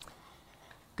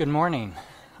Good morning.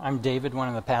 I'm David, one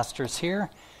of the pastors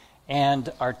here,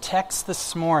 and our text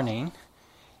this morning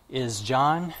is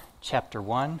John chapter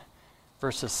 1,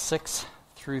 verses 6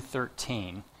 through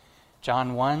 13.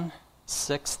 John 1,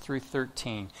 6 through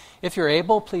 13. If you're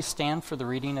able, please stand for the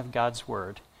reading of God's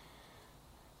Word.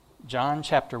 John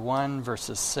chapter 1,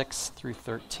 verses 6 through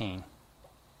 13.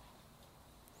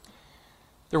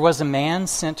 There was a man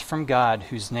sent from God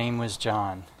whose name was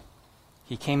John.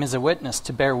 He came as a witness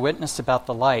to bear witness about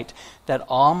the light, that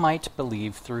all might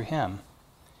believe through him.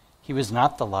 He was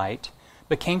not the light,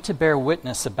 but came to bear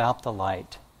witness about the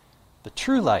light. The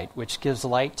true light, which gives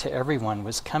light to everyone,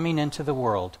 was coming into the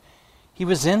world. He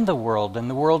was in the world, and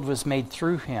the world was made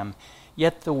through him,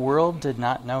 yet the world did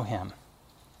not know him.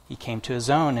 He came to his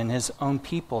own, and his own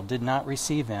people did not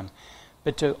receive him.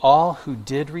 But to all who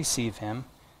did receive him,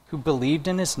 who believed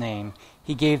in his name,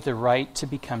 he gave the right to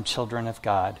become children of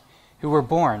God, who were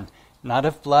born not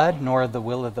of blood, nor of the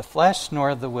will of the flesh, nor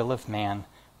of the will of man,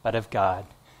 but of God.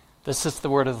 This is the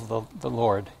word of the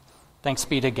Lord. Thanks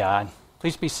be to God.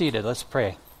 Please be seated. Let's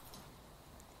pray.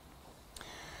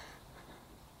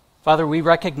 Father, we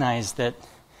recognize that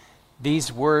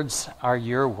these words are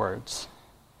your words.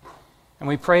 And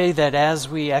we pray that as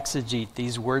we exegete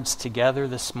these words together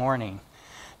this morning,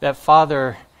 that,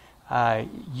 Father,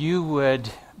 you would,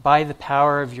 by the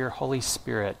power of your Holy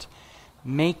Spirit,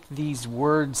 make these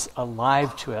words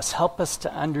alive to us. Help us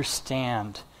to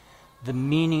understand the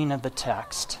meaning of the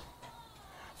text.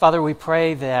 Father, we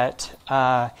pray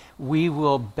that we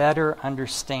will better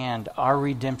understand our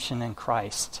redemption in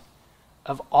Christ,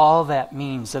 of all that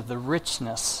means, of the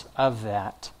richness of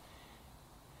that.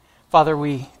 Father,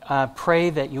 we pray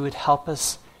that you would help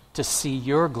us to see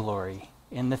your glory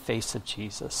in the face of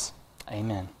Jesus.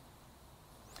 Amen.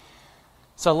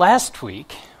 So last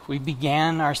week, we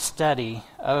began our study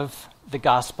of the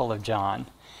Gospel of John.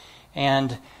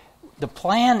 And the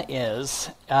plan is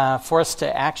for us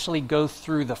to actually go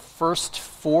through the first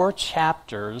 4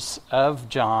 chapters of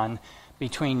John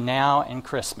between now and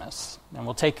Christmas. And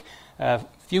we'll take a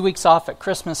few weeks off at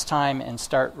Christmas time and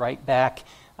start right back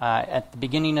at the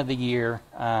beginning of the year,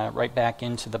 right back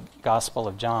into the Gospel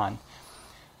of John.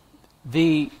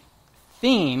 The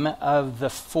theme of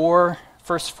the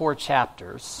first 4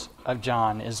 chapters of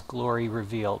John is glory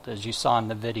revealed, as you saw in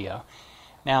the video.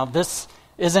 Now, this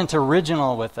isn't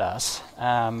original with us,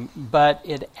 but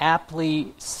it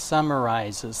aptly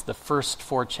summarizes the first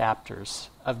 4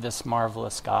 chapters of this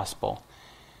marvelous gospel.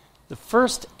 The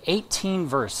first 18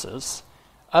 verses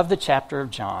of the chapter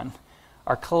of John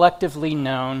are collectively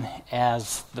known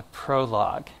as the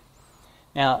prologue.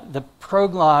 Now, the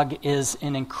prologue is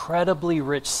an incredibly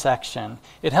rich section.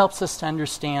 It helps us to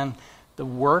understand the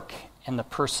work and the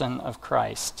person of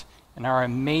Christ and our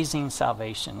amazing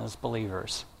salvation as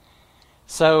believers.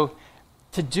 So,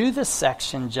 to do this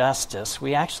section justice,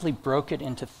 we actually broke it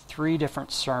into 3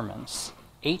 different sermons.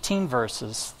 18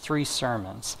 verses, 3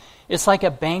 sermons. It's like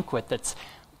a banquet that's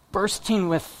bursting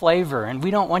with flavor, and we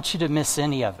don't want you to miss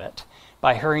any of it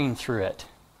by hurrying through it.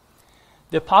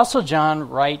 The Apostle John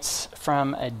writes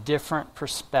from a different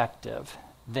perspective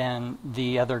than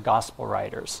the other gospel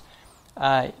writers.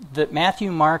 That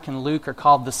Matthew, Mark, and Luke are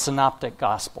called the synoptic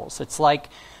gospels. It's like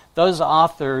those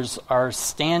authors are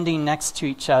standing next to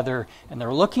each other and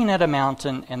they're looking at a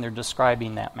mountain and they're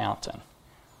describing that mountain.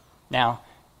 Now,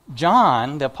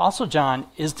 John, the Apostle John,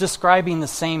 is describing the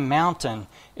same mountain.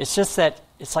 It's just that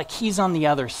it's like he's on the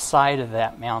other side of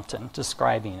that mountain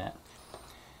describing it.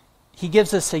 He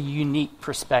gives us a unique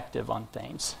perspective on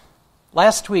things.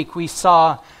 Last week we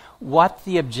saw what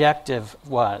the objective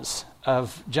was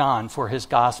of John for his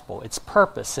gospel, its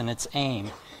purpose and its aim.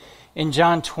 In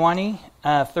John 20,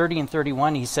 30 and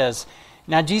 31, he says,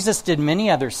 "Now Jesus did many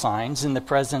other signs in the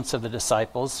presence of the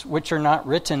disciples, which are not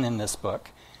written in this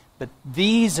book, but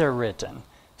these are written,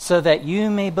 so that you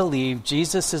may believe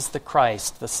Jesus is the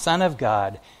Christ, the Son of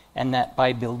God, and that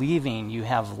by believing you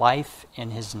have life in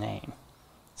his name."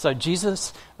 So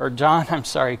John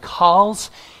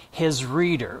calls his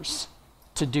readers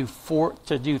to do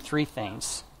 3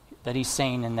 things that he's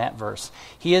saying in that verse.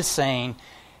 He's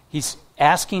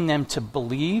asking them to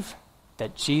believe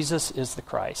that Jesus is the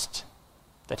Christ,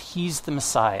 that he's the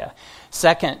Messiah.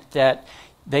 Second, that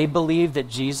they believe that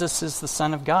Jesus is the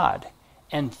Son of God.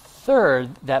 And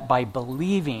third, that by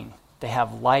believing, they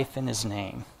have life in his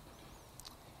name.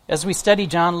 As we study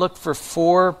John, look for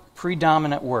 4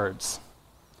 predominant words: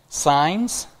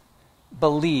 signs,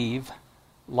 believe,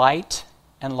 light,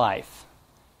 and life.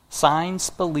 Signs,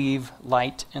 believe,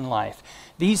 light, and life.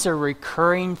 These are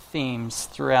recurring themes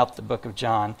throughout the book of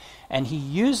John, and he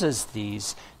uses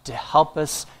these to help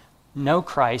us know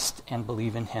Christ and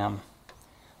believe in him.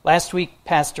 Last week,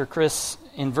 Pastor Chris,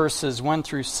 in verses 1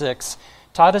 through 6,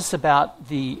 taught us about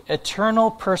the eternal,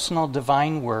 personal,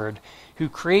 divine Word who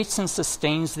creates and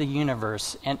sustains the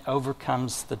universe and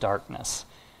overcomes the darkness.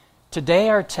 Today,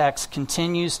 our text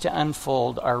continues to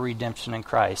unfold our redemption in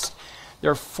Christ.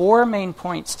 There are 4 main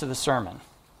points to the sermon.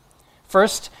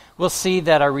 First, we'll see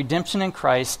that our redemption in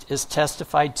Christ is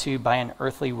testified to by an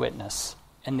earthly witness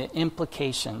and the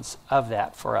implications of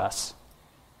that for us.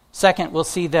 Second, we'll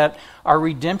see that our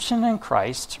redemption in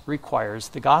Christ requires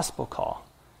the gospel call.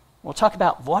 We'll talk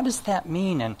about what does that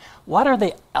mean and what are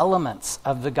the elements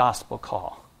of the gospel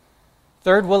call.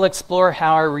 Third, we'll explore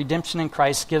how our redemption in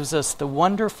Christ gives us the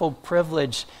wonderful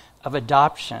privilege of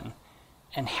adoption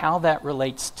and how that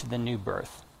relates to the new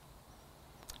birth.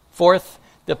 Fourth,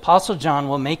 the Apostle John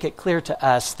will make it clear to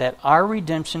us that our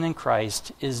redemption in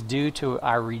Christ is due to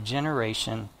our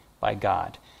regeneration by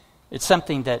God. It's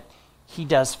something that He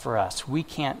does for us. We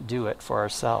can't do it for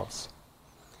ourselves.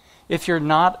 If you're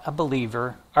not a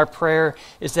believer, our prayer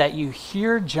is that you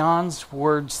hear John's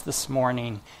words this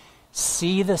morning,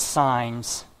 see the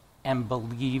signs, and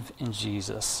believe in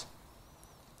Jesus.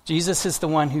 Jesus is the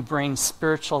one who brings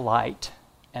spiritual light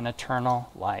and eternal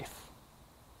life.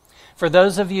 For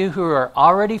those of you who are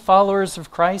already followers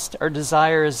of Christ, our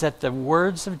desire is that the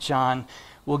words of John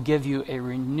will give you a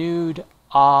renewed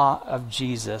awe of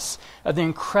Jesus, of the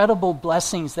incredible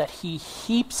blessings that He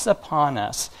heaps upon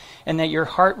us, and that your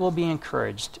heart will be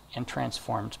encouraged and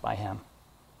transformed by Him.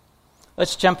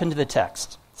 Let's jump into the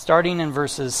text, starting in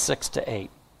verses 6 to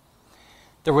 8.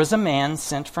 There was a man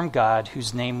sent from God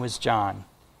whose name was John.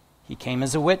 He came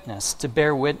as a witness to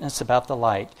bear witness about the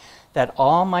light, that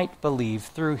all might believe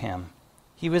through him.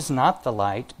 He was not the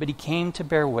light, but he came to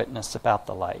bear witness about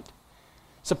the light.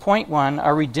 So point 1,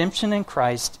 our redemption in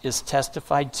Christ is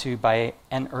testified to by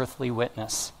an earthly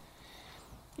witness.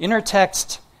 In our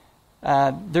text,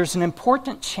 there's an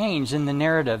important change in the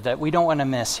narrative that we don't want to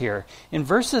miss here. In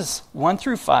verses 1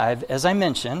 through 5, as I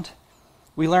mentioned,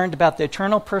 we learned about the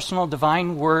eternal, personal,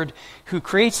 divine Word who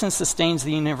creates and sustains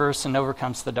the universe and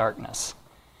overcomes the darkness.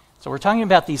 So we're talking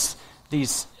about these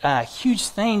huge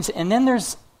things, and then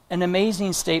there's an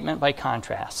amazing statement by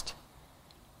contrast.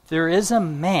 There is a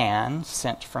man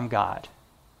sent from God.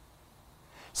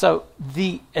 So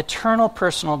the eternal,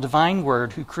 personal, divine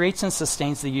Word who creates and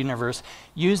sustains the universe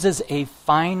uses a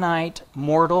finite,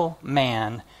 mortal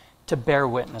man to bear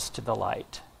witness to the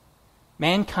light.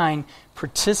 Mankind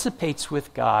participates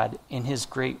with God in His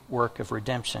great work of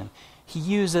redemption. He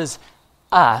uses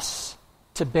us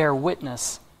to bear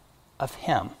witness of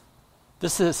Him.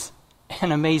 This is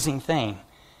an amazing thing.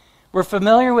 We're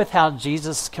familiar with how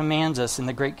Jesus commands us in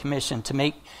the Great Commission to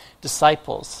make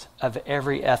disciples of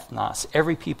every ethnos,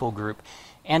 every people group.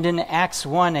 And in Acts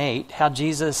 1:8, how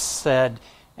Jesus said,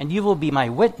 "And you will be my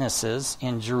witnesses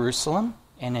in Jerusalem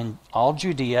and in all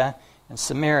Judea and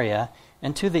Samaria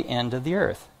and to the end of the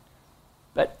earth."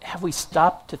 But have we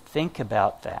stopped to think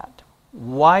about that?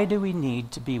 Why do we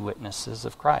need to be witnesses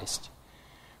of Christ?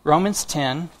 Romans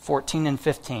 10:14 and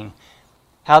 15.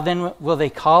 How then will they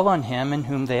call on him in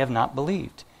whom they have not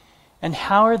believed? And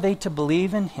how are they to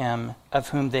believe in him of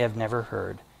whom they have never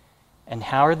heard? And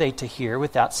how are they to hear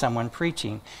without someone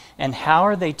preaching? And how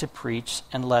are they to preach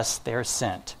unless they are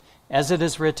sent? As it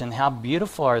is written, how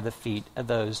beautiful are the feet of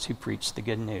those who preach the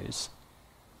good news.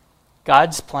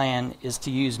 God's plan is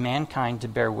to use mankind to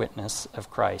bear witness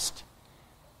of Christ.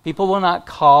 People will not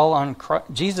call on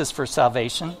Jesus for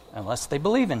salvation unless they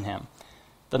believe in him.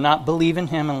 They'll not believe in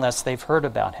him unless they've heard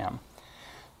about him.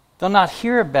 They'll not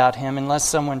hear about him unless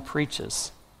someone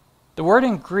preaches. The word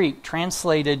in Greek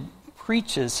translated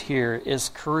preaches here is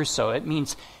kerusso. It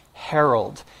means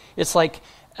herald. It's like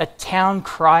a town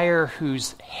crier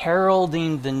who's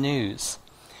heralding the news.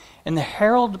 And the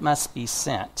herald must be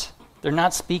sent. They're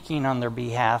not speaking on their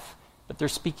behalf, but they're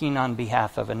speaking on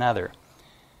behalf of another.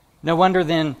 No wonder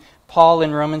then Paul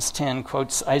in Romans 10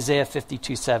 quotes Isaiah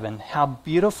 52:7, how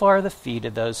beautiful are the feet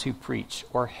of those who preach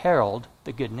or herald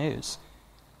the good news.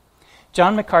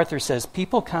 John MacArthur says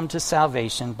people come to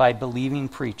salvation by believing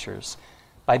preachers,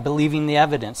 by believing the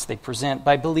evidence they present,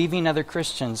 by believing other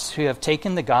Christians who have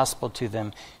taken the gospel to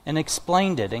them and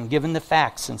explained it and given the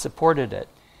facts and supported it.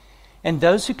 And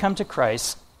those who come to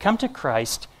Christ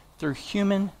through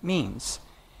human means.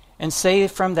 And say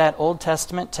from that Old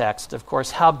Testament text, of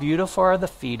course, how beautiful are the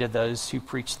feet of those who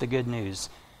preach the good news.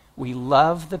 We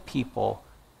love the people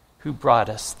who brought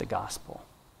us the gospel.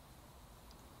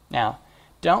 Now,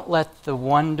 don't let the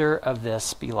wonder of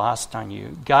this be lost on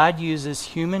you. God uses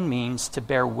human means to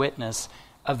bear witness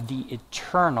of the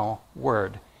eternal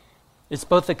Word. It's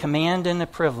both a command and a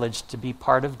privilege to be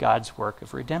part of God's work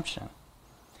of redemption.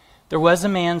 There was a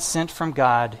man sent from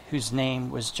God whose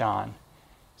name was John.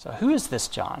 So who is this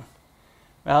John?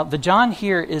 Well, the John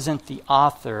here isn't the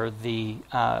author, the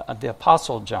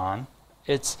Apostle John.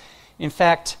 It's, in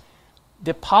fact,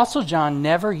 the Apostle John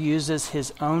never uses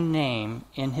his own name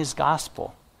in his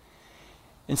gospel.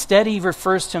 Instead, he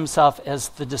refers to himself as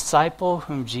the disciple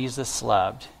whom Jesus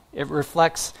loved. It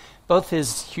reflects both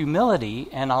his humility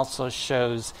and also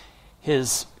shows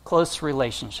his close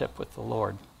relationship with the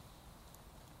Lord.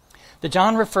 The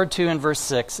John referred to in verse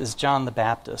 6 is John the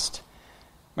Baptist.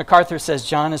 MacArthur says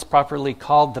John is properly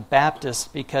called the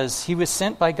Baptist because he was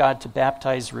sent by God to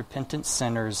baptize repentant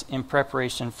sinners in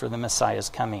preparation for the Messiah's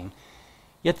coming.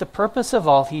 Yet the purpose of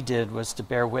all he did was to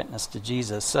bear witness to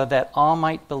Jesus so that all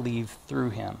might believe through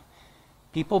him.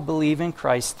 People believe in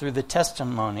Christ through the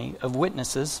testimony of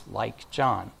witnesses like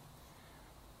John.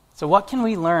 So what can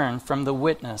we learn from the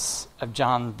witness of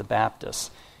John the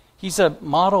Baptist? He's a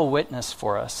model witness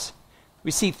for us. We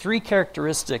see three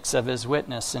characteristics of his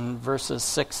witness in verses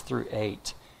 6 through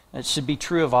 8. It should be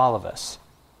true of all of us.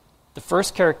 The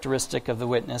first characteristic of the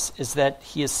witness is that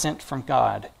he is sent from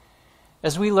God.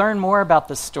 As we learn more about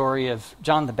the story of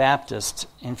John the Baptist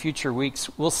in future weeks,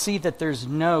 we'll see that there's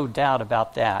no doubt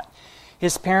about that.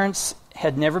 His parents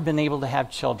had never been able to have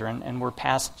children and were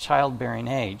past childbearing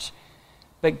age.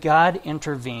 But God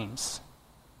intervenes,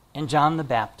 and John the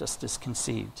Baptist is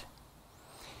conceived.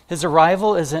 His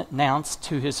arrival is announced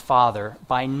to his father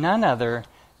by none other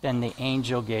than the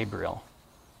angel Gabriel.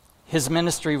 His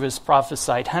ministry was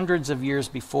prophesied hundreds of years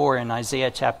before in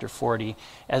Isaiah chapter 40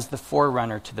 as the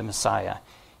forerunner to the Messiah.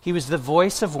 He was the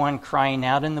voice of one crying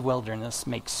out in the wilderness,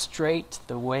 "Make straight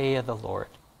the way of the Lord."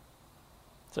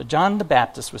 So John the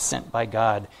Baptist was sent by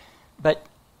God, but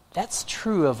that's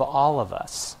true of all of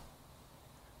us.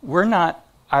 We're not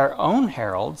our own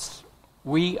heralds,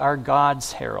 we are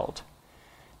God's herald.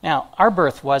 Now, our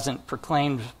birth wasn't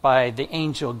proclaimed by the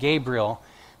angel Gabriel,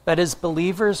 but as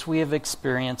believers, we have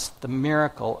experienced the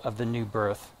miracle of the new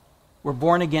birth. We're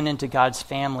born again into God's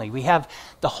family. We have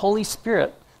the Holy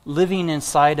Spirit living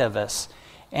inside of us,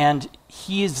 and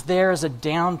he is there as a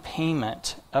down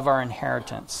payment of our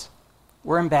inheritance.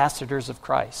 We're ambassadors of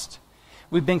Christ.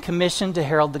 We've been commissioned to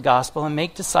herald the gospel and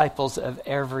make disciples of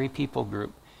every people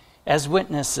group. As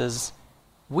witnesses,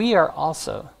 we are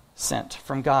also sent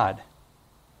from God.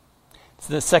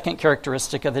 The second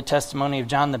characteristic of the testimony of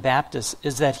John the Baptist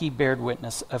is that he bared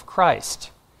witness of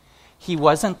Christ. He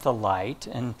wasn't the light,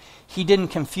 and he didn't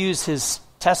confuse his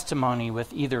testimony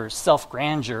with either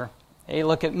self-grandeur, "Hey,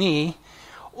 look at me,"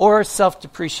 or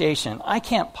self-depreciation. I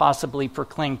can't possibly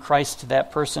proclaim Christ to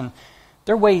that person.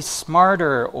 They're way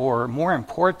smarter or more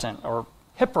important or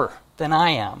hipper than I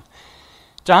am.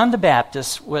 John the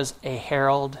Baptist was a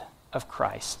herald of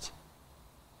Christ.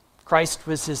 Christ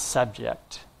was his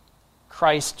subject.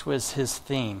 Christ was his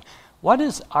theme. What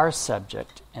is our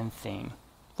subject and theme?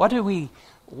 What do we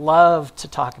love to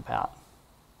talk about?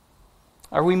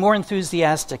 Are we more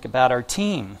enthusiastic about our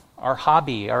team, our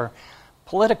hobby, our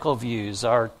political views,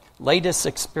 our latest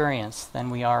experience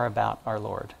than we are about our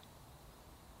Lord?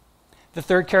 The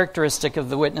third characteristic of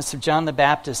the witness of John the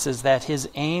Baptist is that his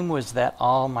aim was that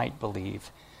all might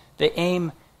believe. The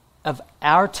aim of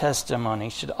our testimony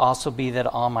should also be that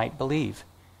all might believe.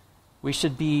 We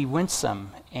should be winsome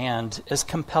and as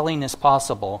compelling as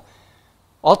possible.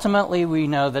 Ultimately, we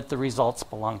know that the results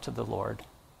belong to the Lord.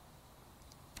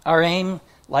 Our aim,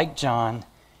 like John,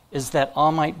 is that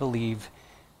all might believe.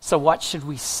 So what should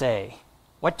we say?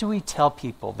 What do we tell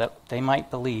people that they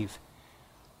might believe?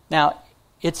 Now,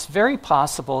 it's very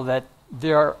possible that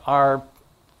there are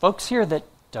folks here that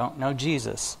don't know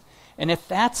Jesus. And if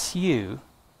that's you,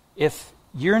 if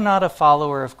you're not a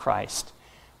follower of Christ,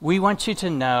 we want you to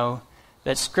know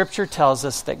that Scripture tells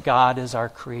us that God is our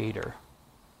Creator.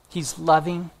 He's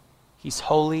loving, He's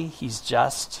holy, He's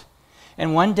just,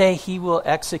 and one day He will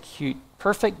execute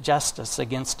perfect justice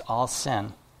against all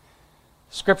sin.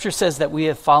 Scripture says that we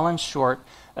have fallen short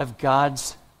of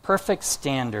God's perfect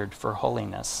standard for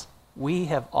holiness. We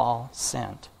have all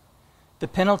sinned. The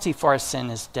penalty for our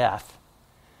sin is death.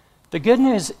 The good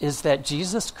news is that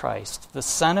Jesus Christ, the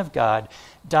Son of God,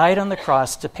 died on the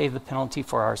cross to pay the penalty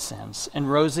for our sins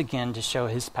and rose again to show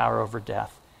his power over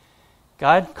death.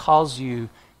 God calls you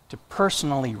to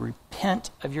personally repent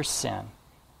of your sin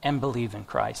and believe in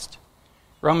Christ.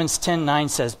 Romans 10:9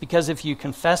 says, "Because if you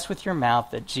confess with your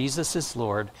mouth that Jesus is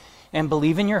Lord and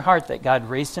believe in your heart that God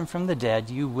raised him from the dead,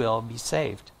 you will be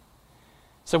saved."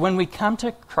 So when we come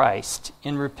to Christ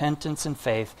in repentance and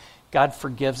faith, God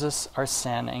forgives us our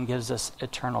sin and gives us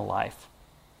eternal life.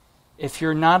 If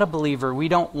you're not a believer, we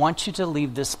don't want you to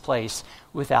leave this place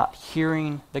without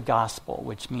hearing the gospel,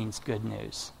 which means good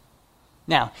news.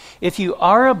 Now, if you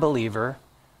are a believer,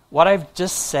 what I've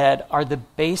just said are the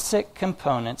basic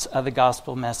components of the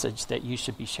gospel message that you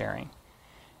should be sharing.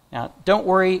 Now, don't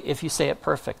worry if you say it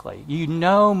perfectly. You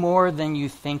know more than you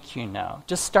think you know.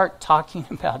 Just start talking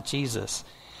about Jesus.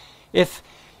 If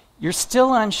you're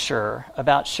still unsure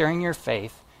about sharing your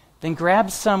faith, then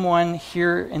grab someone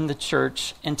here in the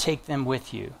church and take them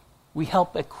with you. We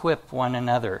help equip one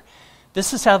another.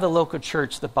 This is how the local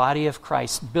church, the body of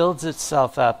Christ, builds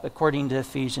itself up according to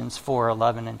Ephesians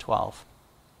 4:11 and 12.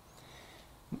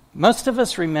 Most of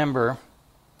us remember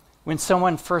when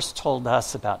someone first told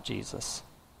us about Jesus.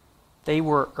 They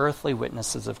were earthly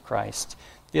witnesses of Christ.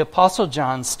 The Apostle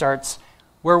John starts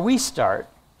where we start,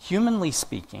 humanly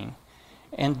speaking,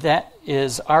 and that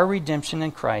is our redemption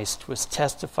in Christ was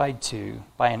testified to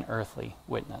by an earthly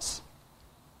witness.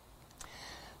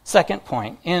 Second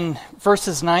point, in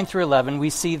verses 9 through 11, we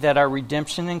see that our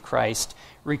redemption in Christ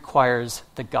requires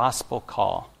the gospel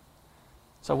call.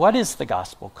 So what is the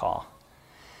gospel call?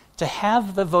 To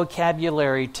have the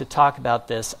vocabulary to talk about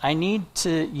this, I need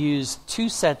to use two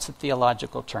sets of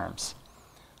theological terms.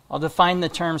 I'll define the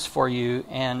terms for you,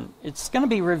 and it's going to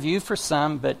be review for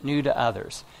some, but new to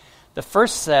others. The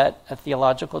first set of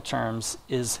theological terms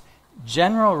is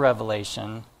general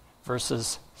revelation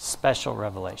versus special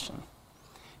revelation.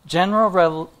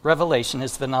 General revelation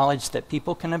is the knowledge that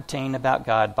people can obtain about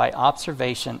God by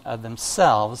observation of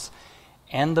themselves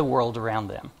and the world around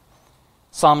them.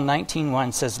 Psalm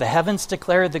 19:1 says, "The heavens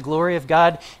declare the glory of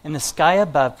God, and the sky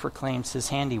above proclaims his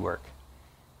handiwork."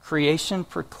 Creation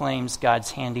proclaims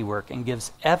God's handiwork and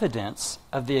gives evidence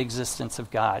of the existence of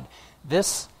God.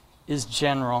 This is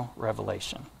general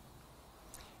revelation.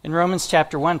 In Romans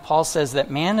chapter 1, Paul says that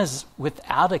man is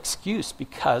without excuse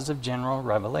because of general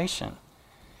revelation.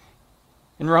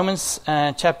 In Romans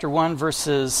chapter 1,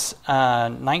 verses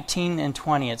 19 and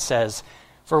 20, it says,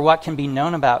 "For what can be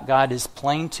known about God is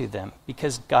plain to them,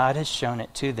 because God has shown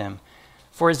it to them.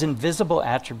 For his invisible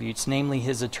attributes, namely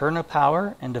his eternal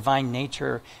power and divine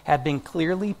nature, have been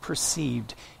clearly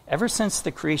perceived ever since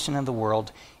the creation of the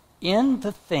world in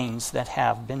the things that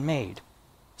have been made.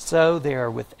 So they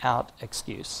are without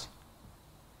excuse."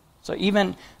 So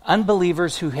even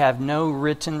unbelievers who have no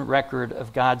written record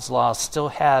of God's law still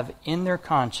have in their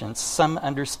conscience some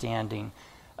understanding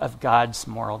of God's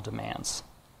moral demands.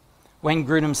 Wayne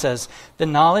Grudem says, "The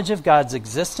knowledge of God's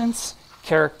existence,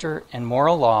 character, and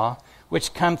moral law,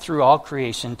 which come through all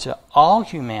creation to all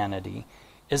humanity,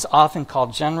 is often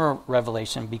called general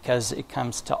revelation because it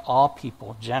comes to all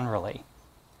people generally.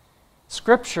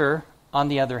 Scripture, on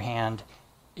the other hand,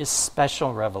 is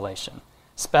special revelation.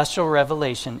 Special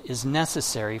revelation is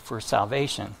necessary for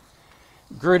salvation."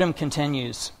 Grudem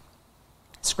continues,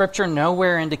 "Scripture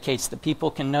nowhere indicates that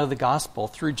people can know the gospel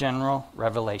through general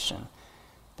revelation.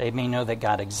 They may know that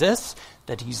God exists,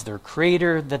 that he's their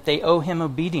creator, that they owe him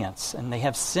obedience, and they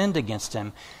have sinned against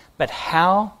him. But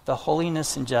how the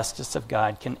holiness and justice of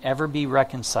God can ever be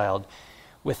reconciled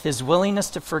with his willingness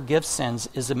to forgive sins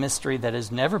is a mystery that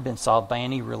has never been solved by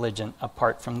any religion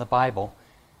apart from the Bible.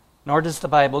 Nor does the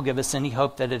Bible give us any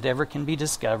hope that it ever can be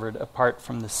discovered apart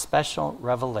from the special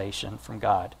revelation from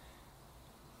God."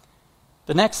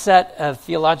 The next set of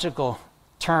theological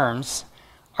terms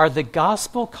are the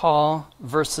gospel call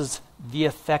versus the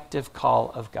effective call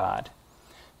of God.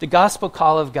 The gospel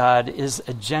call of God is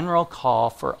a general call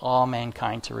for all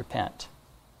mankind to repent.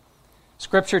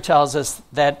 Scripture tells us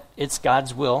that it's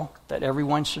God's will that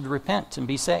everyone should repent and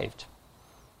be saved.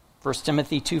 1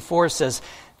 Timothy 2:4 says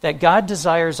that God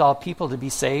desires all people to be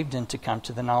saved and to come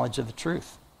to the knowledge of the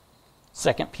truth.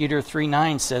 2 Peter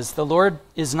 3:9 says, "The Lord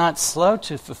is not slow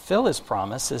to fulfill his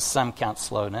promise, as some count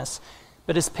slowness,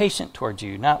 but is patient toward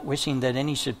you, not wishing that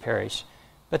any should perish,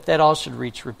 but that all should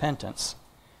reach repentance."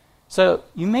 So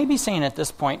you may be saying at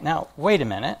this point, now, wait a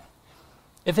minute.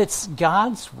 If it's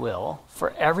God's will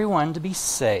for everyone to be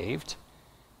saved,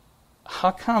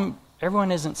 how come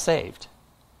everyone isn't saved?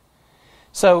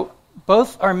 So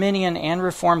both Arminian and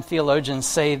Reformed theologians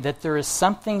say that there is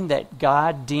something that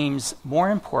God deems more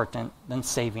important than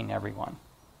saving everyone.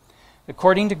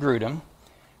 According to Grudem,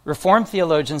 Reformed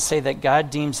theologians say that God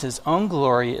deems his own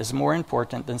glory as more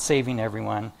important than saving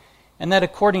everyone, and that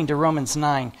according to Romans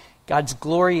 9, God's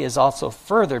glory is also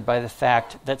furthered by the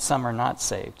fact that some are not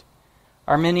saved.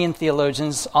 Arminian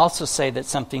theologians also say that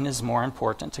something is more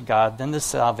important to God than the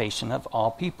salvation of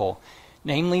all people,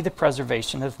 namely the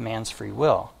preservation of man's free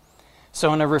will.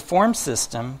 So in a Reformed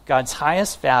system, God's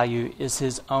highest value is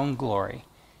his own glory,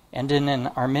 and in an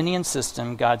Arminian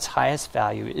system, God's highest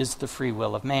value is the free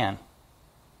will of man.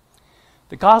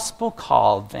 The gospel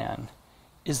call, then,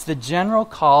 is the general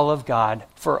call of God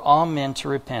for all men to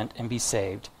repent and be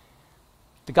saved.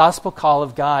 The gospel call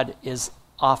of God is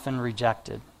often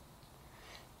rejected.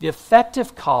 The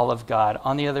effective call of God,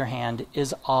 on the other hand,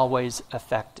 is always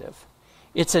effective.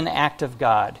 It's an act of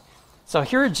God. So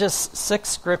here are just 6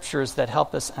 scriptures that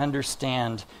help us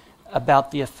understand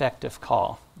about the effective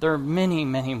call. There are many,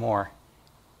 many more.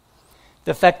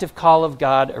 The effective call of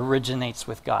God originates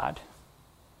with God.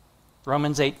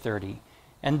 Romans 8:30.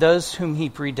 And those whom he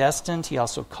predestined, he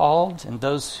also called. And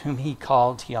those whom he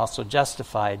called, he also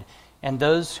justified. And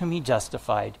those whom he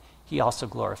justified, he also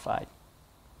glorified.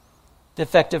 The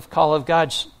effective call of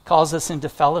God calls us into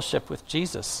fellowship with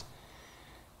Jesus.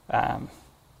 1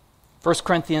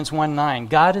 Corinthians 1:9,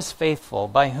 God is faithful,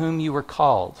 by whom you were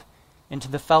called into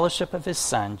the fellowship of his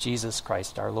Son, Jesus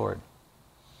Christ our Lord.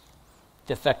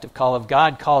 The effective call of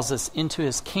God calls us into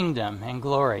his kingdom and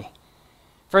glory.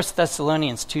 1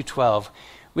 Thessalonians 2:12,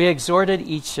 we exhorted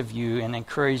each of you and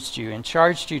encouraged you and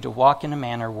charged you to walk in a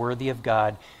manner worthy of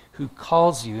God, who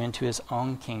calls you into his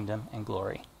own kingdom and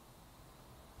glory.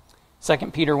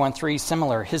 2 Peter 1:3,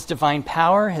 similar. His divine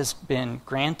power has been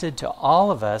granted to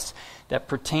all of us that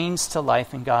pertains to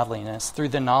life and godliness through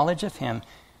the knowledge of him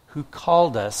who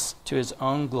called us to his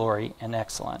own glory and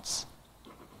excellence.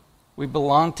 We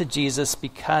belong to Jesus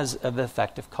because of the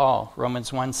effective call,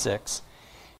 Romans 1:6,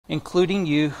 including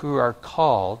you who are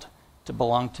called to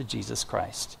belong to Jesus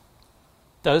Christ.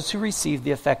 Those who receive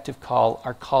the effective call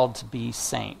are called to be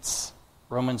saints,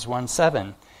 Romans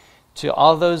 1:7, to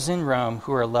all those in Rome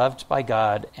who are loved by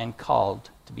God and called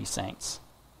to be saints.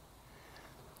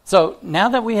 So now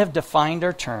that we have defined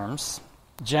our terms,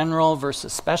 general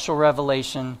versus special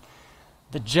revelation,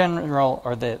 the general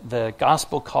or the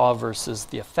gospel call versus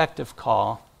the effective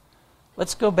call,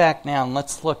 let's go back now and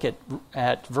let's look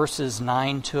at verses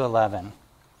 9 to 11.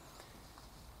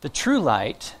 The true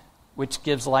light, which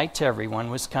gives light to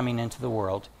everyone, was coming into the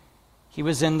world. He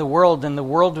was in the world, and the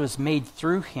world was made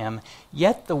through him,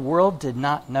 yet the world did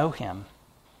not know him.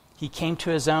 He came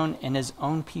to his own, and his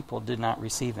own people did not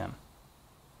receive him.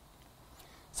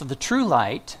 So the true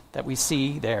light that we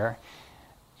see there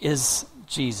is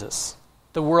Jesus.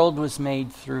 The world was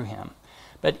made through him.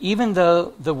 But even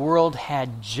though the world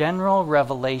had general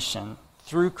revelation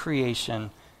through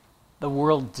creation, the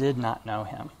world did not know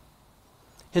him.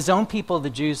 His own people, the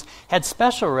Jews, had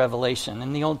special revelation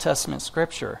in the Old Testament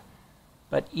scripture,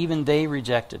 but even they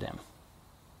rejected him.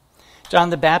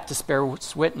 John the Baptist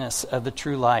bears witness of the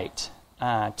true light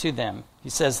to them. He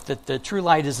says that the true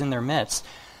light is in their midst.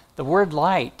 The word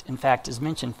light, in fact, is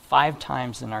mentioned 5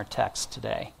 times in our text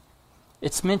today.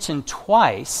 It's mentioned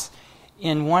twice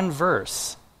in one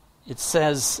verse. It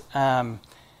says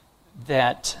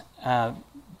that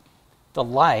the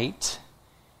light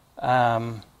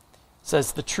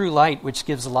says the true light which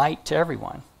gives light to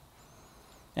everyone.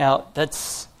 Now,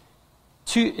 it's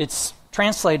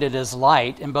translated as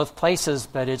light in both places,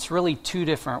 but it's really 2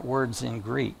 different words in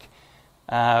Greek.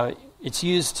 It's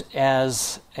used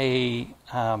as a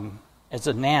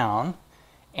noun,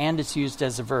 and it's used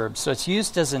as a verb. So it's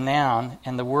used as a noun,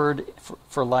 and the word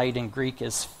for light in Greek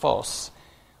is phos,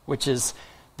 which is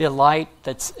the light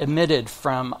that's emitted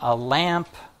from a lamp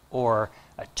or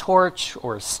a torch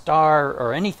or a star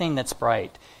or anything that's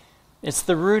bright. It's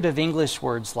the root of English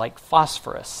words like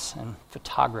phosphorus and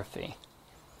photography.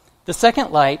 The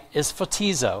second light is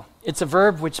photizo. It's a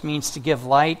verb which means to give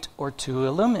light or to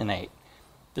illuminate.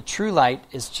 The true light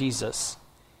is Jesus.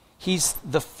 He's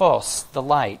the phos, the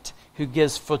light, who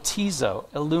gives photizo,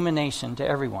 illumination to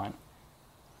everyone.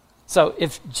 So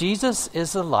if Jesus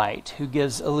is the light who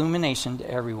gives illumination to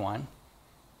everyone,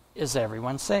 is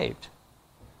everyone saved?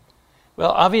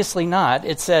 Well, obviously not.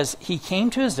 It says, he came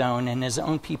to his own, and his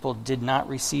own people did not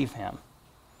receive him.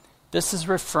 This is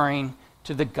referring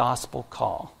to the gospel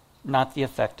call, not the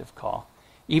effective call.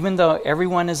 Even though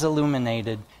everyone is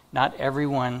illuminated, not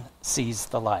everyone sees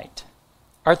the light.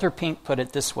 Arthur Pink put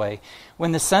it this way: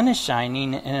 when the sun is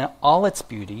shining in all its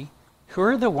beauty, who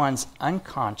are the ones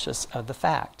unconscious of the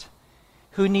fact?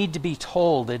 Who need to be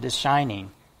told it is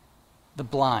shining? The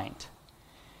blind.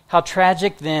 How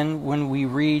tragic then when we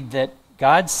read that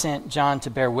God sent John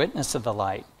to bear witness of the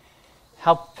light.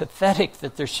 How pathetic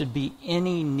that there should be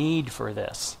any need for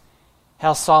this.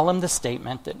 How solemn the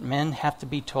statement that men have to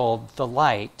be told the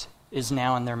light is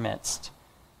now in their midst.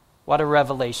 What a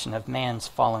revelation of man's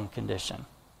fallen condition.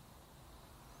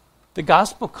 The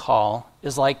gospel call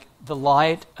is like the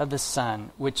light of the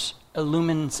sun, which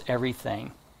illumines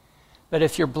everything. But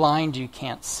if you're blind, you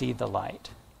can't see the light.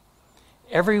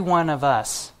 Every one of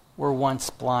us were once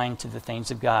blind to the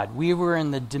things of God. We were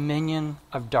in the dominion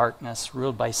of darkness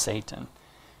ruled by Satan.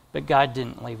 But God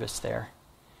didn't leave us there.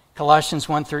 Colossians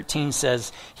 1:13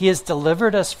 says, "He has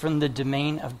delivered us from the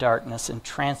domain of darkness and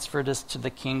transferred us to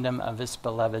the kingdom of his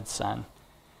beloved Son."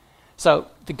 So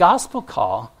the gospel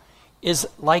call is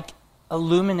like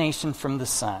illumination from the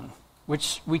sun,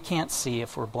 which we can't see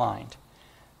if we're blind.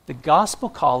 The gospel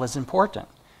call is important.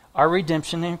 Our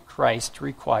redemption in Christ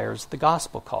requires the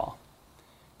gospel call.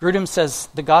 Grudem says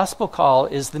the gospel call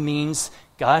is the means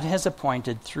God has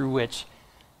appointed through which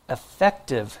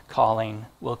effective calling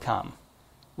will come.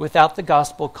 Without the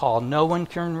gospel call, no one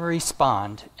can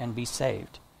respond and be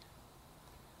saved.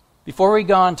 Before we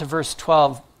go on to verse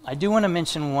 12, I do want to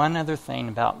mention one other thing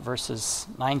about verses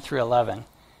 9 through 11.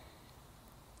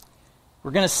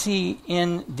 We're going to see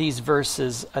in these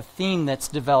verses a theme that's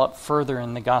developed further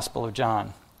in the Gospel of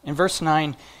John. In verse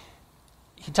 9,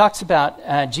 he talks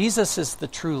about Jesus is the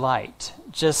true light,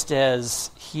 just as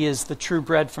he is the true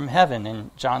bread from heaven in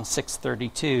John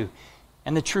 6:32,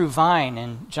 and the true vine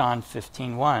in John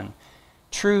 15:1.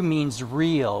 True means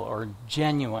real or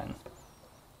genuine.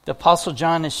 The Apostle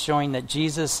John is showing that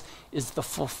Jesus is the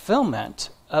fulfillment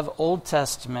of Old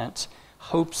Testament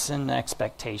hopes and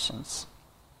expectations.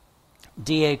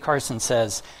 D.A. Carson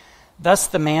says, "Thus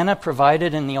the manna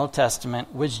provided in the Old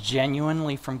Testament was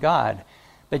genuinely from God,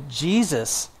 but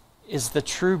Jesus is the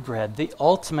true bread, the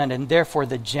ultimate and therefore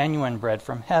the genuine bread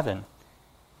from heaven.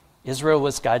 Israel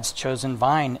was God's chosen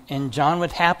vine, and John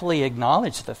would happily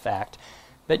acknowledge the fact.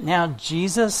 But now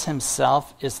Jesus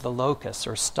himself is the locus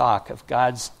or stalk of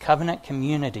God's covenant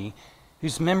community,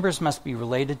 whose members must be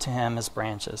related to him as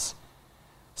branches.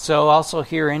 So also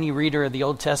here any reader of the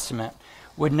Old Testament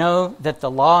would know that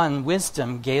the law and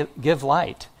wisdom give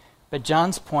light. But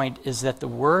John's point is that the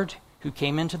Word who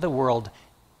came into the world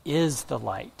is the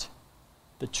light,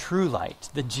 the true light,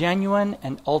 the genuine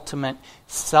and ultimate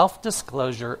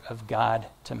self-disclosure of God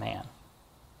to man."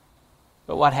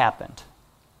 But what happened?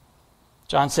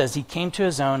 John says he came to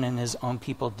his own and his own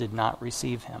people did not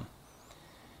receive him.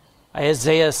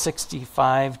 Isaiah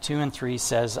 65:2-3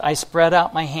 says, "I spread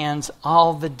out my hands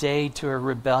all the day to a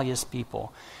rebellious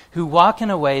people who walk in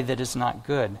a way that is not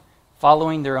good,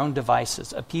 following their own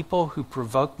devices, a people who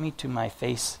provoke me to my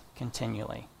face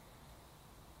continually."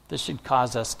 This should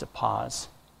cause us to pause.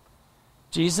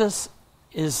 Jesus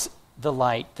is the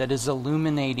light that is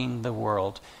illuminating the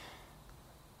world,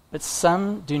 but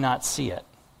some do not see it.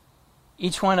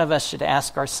 Each one of us should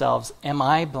ask ourselves, am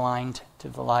I blind to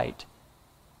the light?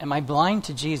 Am I blind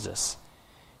to Jesus?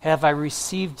 Have I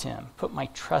received him, put my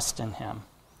trust in him?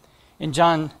 In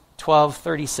John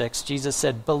 12:36, Jesus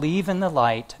said, "Believe in the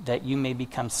light that you may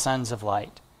become sons of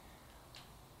light."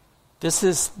 This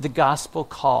is the gospel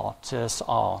call to us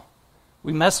all.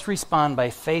 We must respond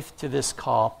by faith to this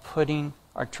call, putting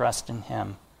our trust in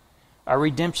him. Our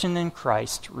redemption in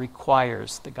Christ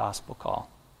requires the gospel call.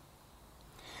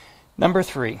 Number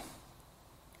 3,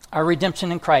 our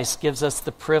redemption in Christ gives us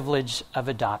the privilege of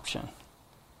adoption.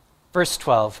 Verse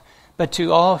 12, "But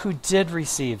to all who did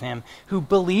receive him, who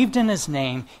believed in his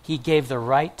name, he gave the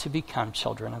right to become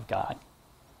children of God."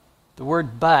 The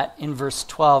word "but" in verse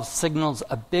 12 signals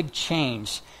a big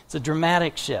change. It's a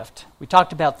dramatic shift. We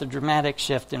talked about the dramatic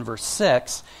shift in verse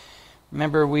 6.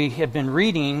 Remember, we have been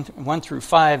reading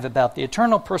 1-5 about the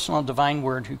eternal, personal, divine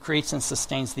Word who creates and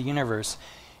sustains the universe.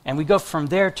 And we go from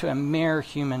there to a mere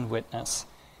human witness.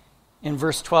 In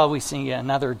verse 12, we see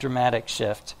another dramatic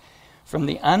shift. From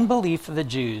the unbelief of the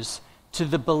Jews to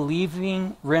the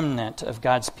believing remnant of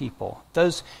God's people,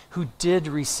 those who did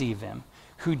receive him,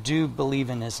 who do believe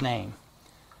in his name.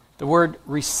 The word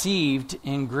received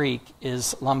in Greek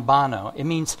is lambano. It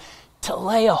means to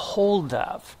lay a hold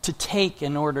of, to take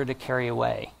in order to carry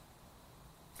away.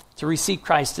 To receive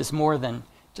Christ is more than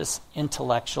just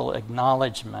intellectual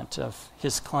acknowledgement of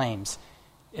his claims.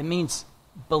 It means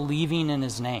believing in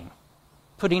his name,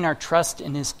 putting our trust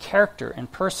in his character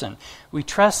and person. We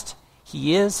trust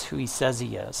he is who he says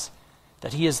he is,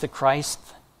 that he is the Christ,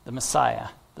 the Messiah,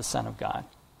 the Son of God.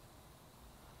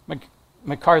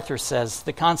 MacArthur says,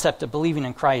 the concept of believing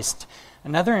in Christ,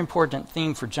 another important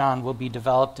theme for John, will be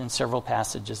developed in several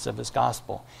passages of his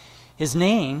gospel. His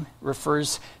name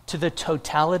refers to the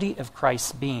totality of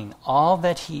Christ's being, all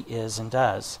that he is and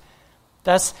does.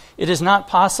 Thus, it is not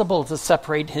possible to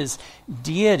separate his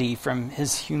deity from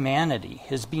his humanity,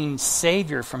 his being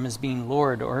Savior from his being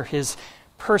Lord, or his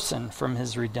person from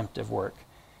his redemptive work.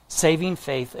 Saving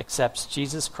faith accepts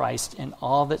Jesus Christ in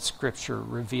all that Scripture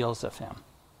reveals of him.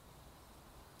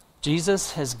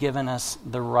 Jesus has given us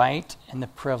the right and the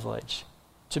privilege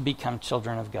to become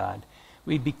children of God.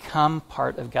 We become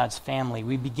part of God's family.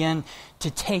 We begin to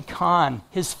take on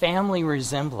his family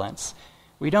resemblance.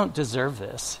 We don't deserve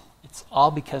this. It's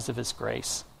all because of his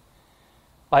grace.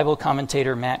 Bible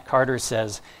commentator Matt Carter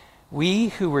says, "We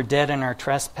who were dead in our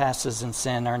trespasses and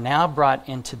sin are now brought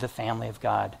into the family of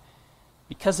God.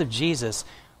 Because of Jesus,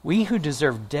 we who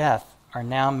deserve death are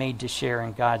now made to share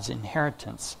in God's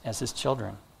inheritance as his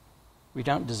children. We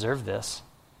don't deserve this.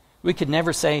 We could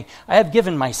never say, 'I have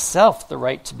given myself the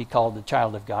right to be called a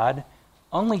child of God.'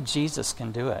 Only Jesus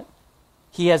can do it.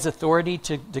 He has authority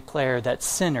to declare that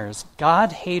sinners,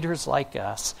 God-haters like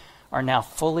us, are now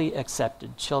fully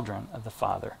accepted children of the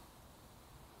Father."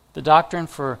 The doctrine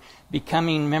for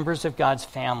becoming members of God's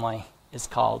family is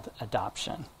called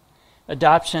adoption.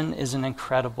 Adoption is an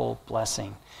incredible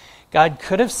blessing. God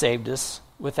could have saved us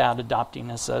without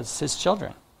adopting us as his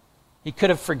children. He could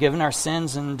have forgiven our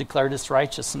sins and declared us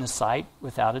righteous in his sight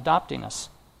without adopting us.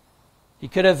 He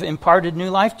could have imparted new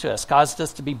life to us, caused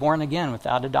us to be born again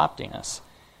without adopting us.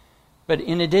 But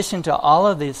in addition to all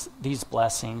of these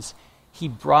blessings, he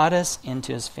brought us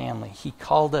into his family. He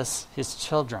called us his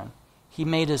children. He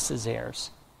made us his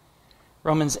heirs.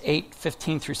 Romans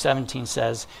 8:15-17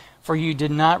 says, "For you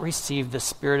did not receive the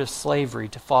spirit of slavery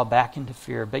to fall back into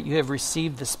fear, but you have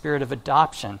received the spirit of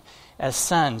adoption as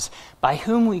sons, by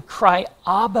whom we cry,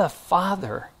 'Abba,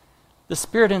 Father.' The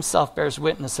Spirit himself bears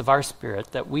witness of our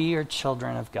spirit that we are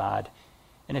children of God.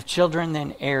 And if children,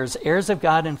 then heirs, heirs of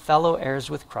God and fellow heirs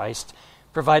with Christ,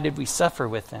 provided we suffer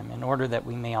with him, in order that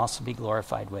we may also be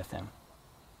glorified with him."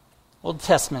 Old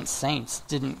Testament saints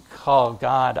didn't call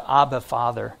God Abba,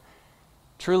 Father.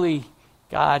 Truly,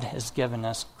 God has given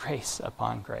us grace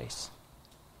upon grace.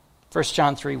 1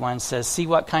 John 3:1 says, "See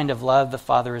what kind of love the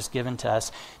Father has given to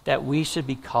us, that we should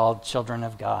be called children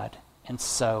of God. And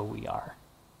so we are."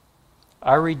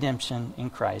 Our redemption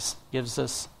in Christ gives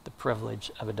us the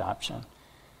privilege of adoption.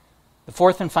 The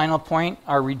fourth and final point,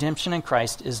 our redemption in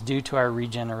Christ is due to our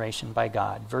regeneration by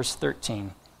God. Verse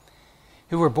 13,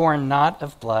 "Who were born not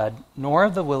of blood, nor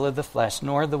of the will of the flesh,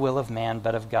 nor the will of man,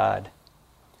 but of God."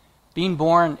 Being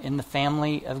born in the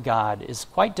family of God is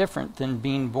quite different than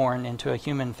being born into a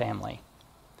human family.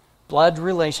 Blood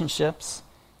relationships,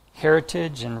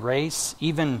 heritage and race,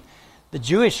 even the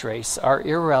Jewish race, are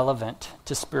irrelevant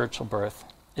to spiritual birth.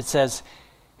 It says,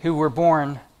 "Who were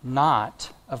born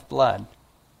not of blood."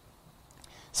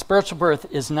 Spiritual birth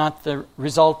is not the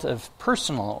result of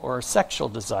personal or sexual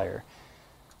desire.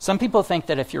 Some people think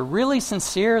that if you're really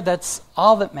sincere, that's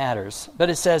all that matters. But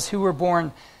it says, "Who were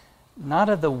born not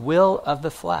of the will of the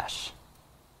flesh."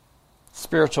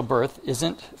 Spiritual birth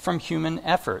isn't from human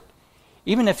effort,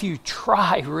 even if you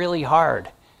try really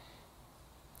hard.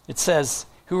 It says,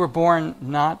 "Who were born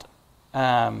not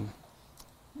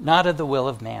of the will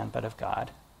of man, but of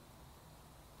God."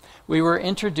 We were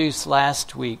introduced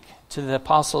last week to the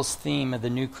apostles' theme of the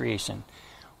new creation.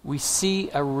 We see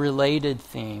a related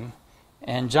theme,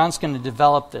 and John's going to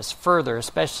develop this further,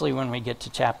 especially when we get to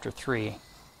chapter 3,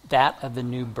 that of the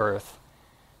new birth.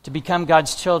 To become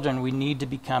God's children, we need to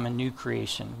become a new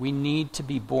creation. We need to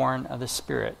be born of the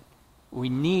Spirit. We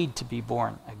need to be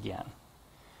born again.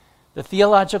 The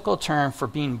theological term for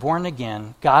being born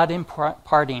again, God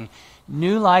imparting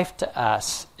new life to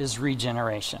us, is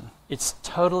regeneration. It's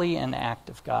totally an act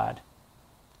of God.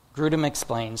 Grudem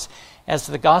explains, as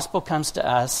the gospel comes to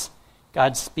us,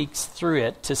 God speaks through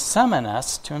it to summon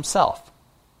us to himself,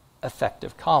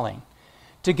 effective calling,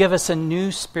 to give us a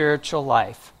new spiritual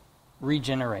life,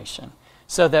 regeneration,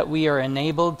 so that we are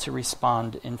enabled to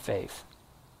respond in faith.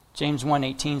 James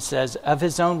 1:18 says, "Of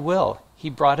his own will, he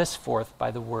brought us forth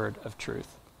by the word of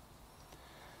truth."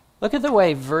 Look at the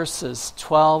way verses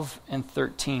 12 and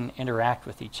 13 interact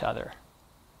with each other.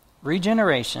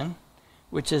 Regeneration,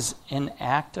 which is an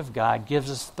act of God,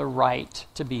 gives us the right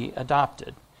to be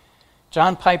adopted.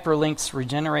 John Piper links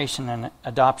regeneration and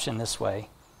adoption this way.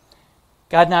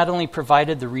 God not only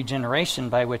provided the regeneration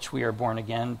by which we are born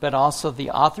again, but also the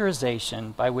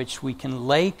authorization by which we can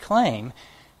lay claim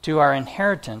to our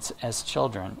inheritance as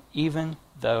children, even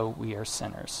though we are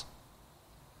sinners.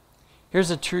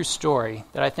 Here's a true story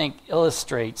that I think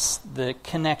illustrates the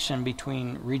connection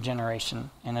between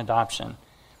regeneration and adoption.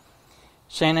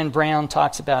 Shannon Brown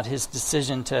talks about his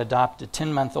decision to adopt a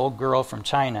 10-month-old girl from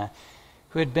China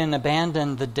who had been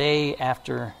abandoned the day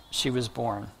after she was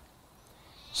born.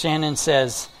 Shannon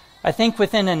says, "I think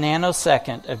within a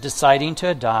nanosecond of deciding to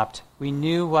adopt, we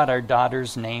knew what our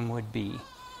daughter's name would be.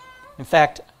 In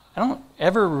fact, I don't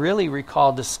ever really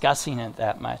recall discussing it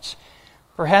that much.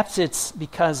 Perhaps it's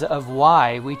because of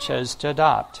why we chose to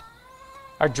adopt.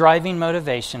 Our driving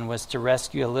motivation was to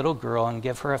rescue a little girl and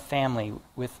give her a family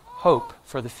with hope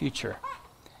for the future.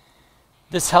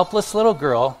 This helpless little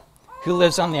girl who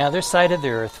lives on the other side of the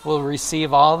earth will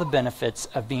receive all the benefits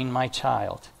of being my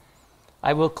child.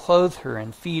 I will clothe her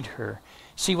and feed her.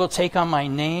 She will take on my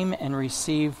name and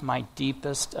receive my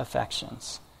deepest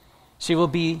affections. She will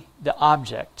be the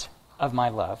object of my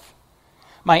love.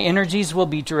 My energies will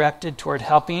be directed toward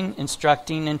helping,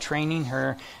 instructing, and training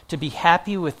her to be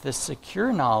happy with the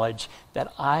secure knowledge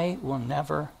that I will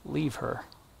never leave her.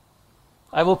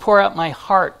 I will pour out my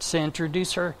heart to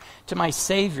introduce her to my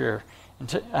Savior,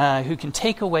 who can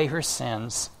take away her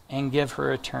sins and give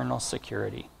her eternal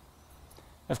security.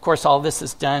 Of course, all this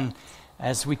is done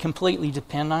as we completely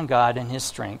depend on God and His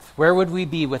strength. Where would we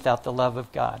be without the love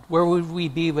of God? Where would we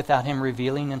be without Him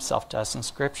revealing Himself to us in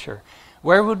Scripture?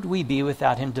 Where would we be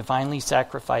without Him divinely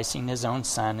sacrificing His own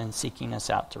Son and seeking us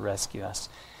out to rescue us?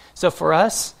 So for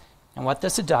us, and what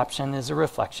this adoption is a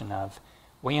reflection of,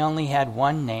 we only had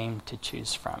one name to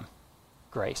choose from: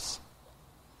 grace.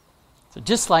 So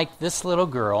just like this little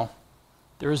girl,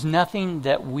 there was nothing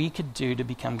that we could do to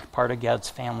become part of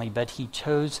God's family, but He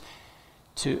chose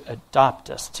to adopt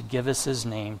us, to give us His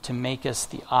name, to make us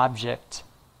the object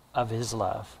of His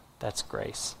love. That's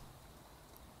grace.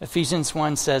 Ephesians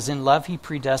 1 says, "In love He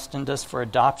predestined us for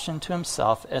adoption to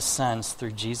Himself as sons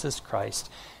through Jesus Christ,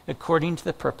 according to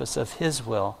the purpose of His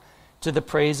will, to the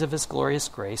praise of His glorious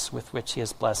grace with which He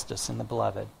has blessed us in the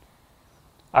Beloved."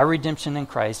 Our redemption in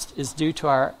Christ is due to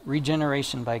our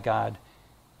regeneration by God.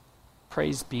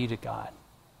 Praise be to God.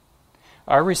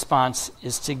 Our response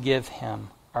is to give Him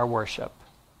our worship.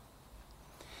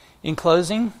 In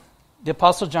closing, the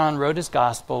Apostle John wrote his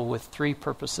gospel with three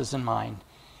purposes in mind.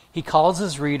 He calls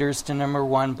his readers to, number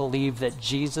one, believe that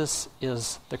Jesus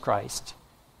is the Christ.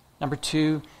 Number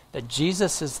two, that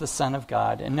Jesus is the Son of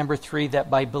God. And number three,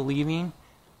 that by believing,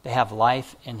 they have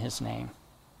life in His name.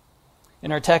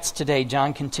 In our text today,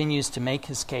 John continues to make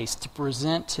his case, to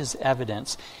present his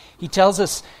evidence. He tells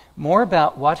us more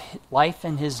about what life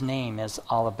in His name is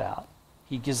all about.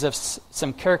 He gives us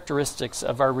some characteristics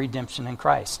of our redemption in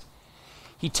Christ.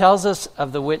 He tells us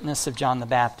of the witness of John the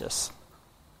Baptist.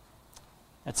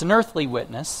 It's an earthly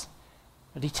witness,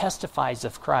 but he testifies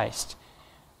of Christ.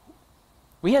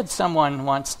 We had someone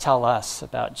once tell us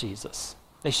about Jesus.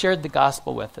 They shared the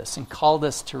gospel with us and called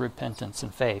us to repentance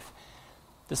and faith.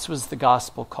 This was the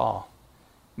gospel call.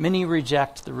 Many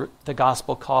reject the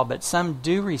gospel call, but some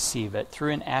do receive it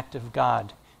through an act of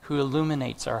God who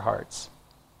illuminates our hearts.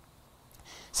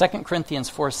 2 Corinthians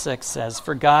 4:6 says,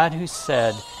 "For God who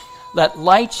said, 'Let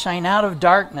light shine out of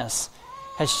darkness,'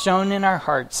 has shone in our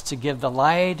hearts to give the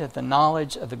light of the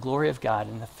knowledge of the glory of God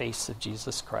in the face of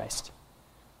Jesus Christ."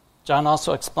 John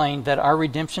also explained that our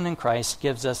redemption in Christ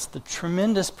gives us the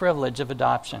tremendous privilege of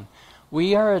adoption.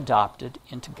 We are adopted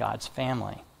into God's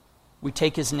family. We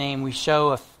take His name, we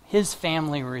show His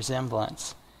family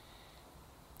resemblance.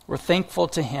 We're thankful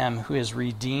to Him who has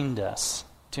redeemed us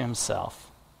to Himself.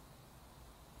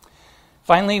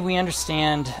 Finally, we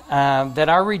understand that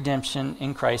our redemption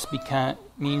in Christ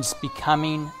means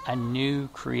becoming a new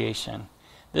creation.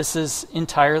 This is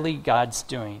entirely God's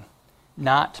doing,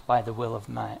 not by the will of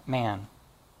man.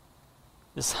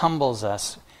 This humbles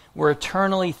us. We're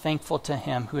eternally thankful to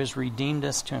Him who has redeemed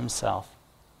us to Himself.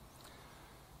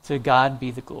 To God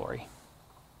be the glory.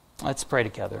 Let's pray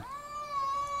together.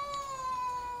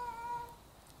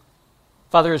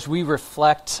 Father, as we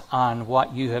reflect on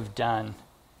what You have done,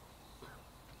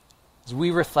 as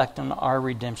we reflect on our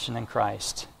redemption in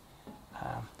Christ,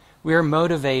 we are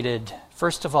motivated,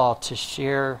 first of all, to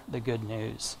share the good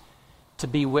news, to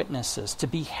be witnesses, to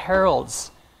be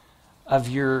heralds of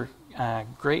Your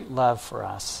great love for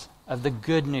us, of the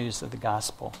good news of the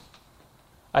gospel.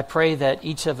 I pray that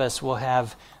each of us will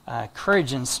have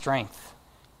courage and strength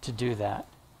to do that.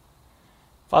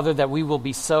 Father, that we will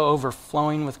be so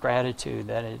overflowing with gratitude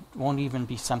that it won't even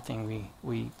be something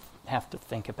we have to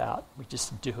think about. We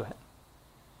just do it.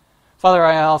 Father,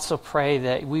 I also pray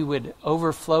that we would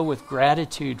overflow with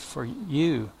gratitude for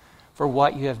You, for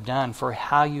what You have done, for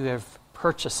how You have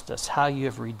purchased us, how You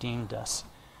have redeemed us.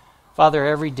 Father,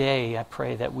 every day I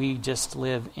pray that we just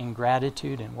live in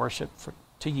gratitude and worship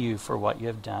to You for what You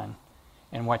have done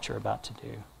and what You're about to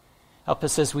do. Help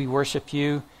us as we worship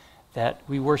You, that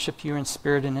we worship You in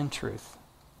spirit and in truth.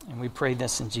 And we pray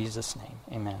this in Jesus' name.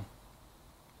 Amen.